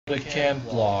the cam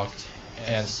blocked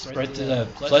and spread to the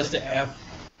plus the F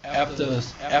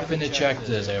in the check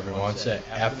this everyone said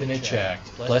F in the check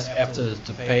plus F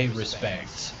to pay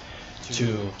respects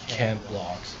to cam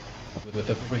blocks with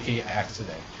a freaky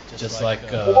accident, just like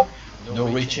a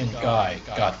Norwegian guy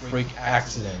got freak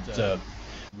accident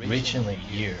recently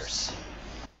years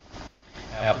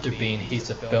after being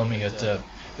filming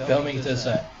this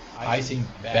icing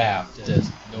bath this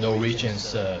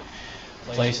Norwegian's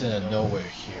place in nowhere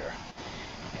here.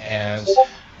 And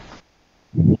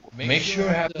make sure you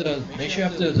have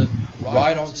to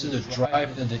ride onto the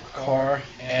drive in the car,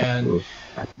 and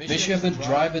make sure you have to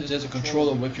drive it as a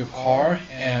controller with your car,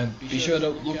 and be sure to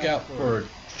look out for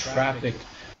traffic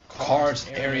cars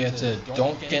area to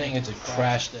don't getting into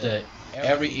crash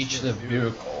each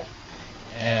vehicle.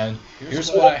 And here's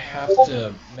what I have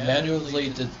to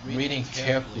manually reading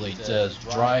carefully to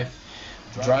drive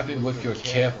it with your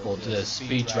careful to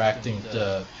speed directing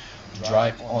the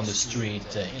drive on the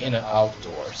street in and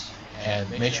outdoors, and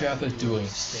make sure you have to doing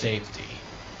safety.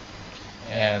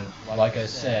 And like I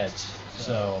said,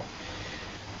 so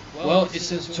well, it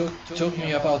just took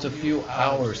me about a few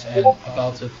hours and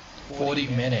about 40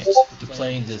 minutes to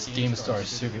playing this DemonStar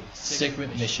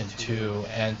Secret Mission 2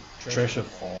 and Treasure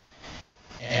Fall.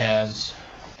 And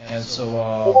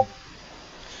so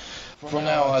from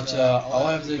now on, all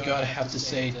I have to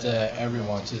say to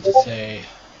everyone to say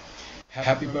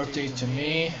happy birthday to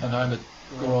me, and I'm a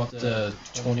grown up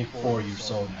 24 years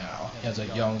old now, as a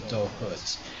young adulthood.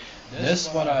 This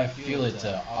is what I feel it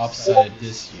upside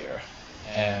this year,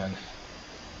 and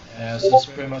that's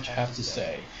just pretty much have to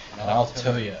say. And I'll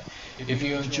tell you, if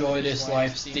you enjoy this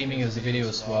live streaming as a video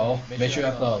as well, make sure you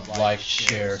have to like,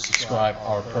 share, subscribe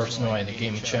our personal and the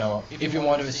gaming channel. If you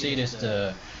want to see this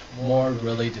more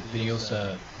related videos,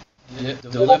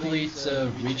 deliberately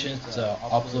regions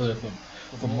uploaded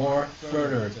for more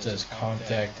further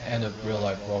contact and of real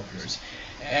life walkers.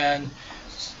 And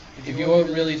if you are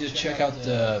really to check out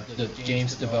the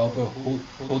game's developer,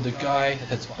 who the guy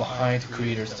that's behind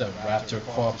creators the Raptor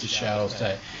Co-op to Shadows,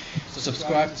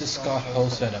 subscribe to Scott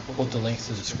Host, and I'll put the links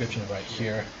in the description right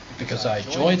here, because I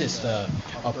enjoyed this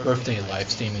birthday live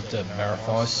streaming the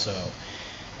marathon. So,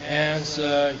 and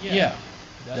yeah,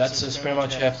 that's just pretty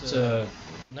much have to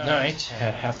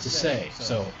say.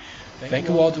 So thank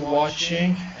you all for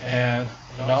watching, and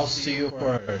I'll see you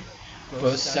for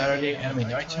first Saturday anime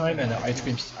nighttime and the ice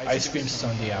cream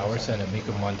Sunday hours and the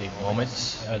Miko Monday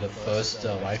moments at the first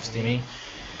live streaming.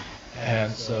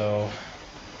 And so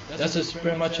that's just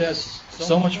pretty much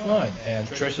so much fun, and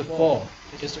Treasure Fall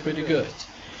is pretty good.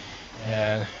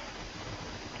 And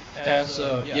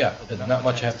so yeah, not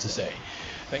much I have to say.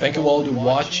 Thank you all for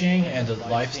watching and the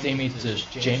live streaming to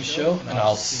James show, and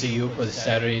I'll see you for the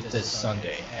Saturday this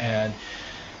Sunday. And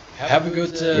have a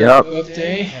good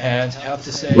birthday, and have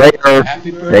to say later.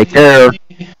 Happy birthday. Take care.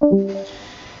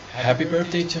 Happy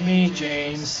birthday to me,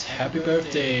 James. Happy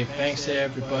birthday. Thanks to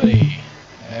everybody.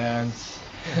 And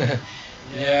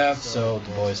yeah, so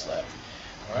the boys left.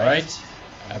 Alright,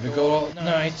 have a good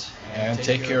night, and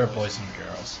take care, boys and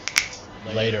girls.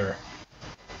 Later.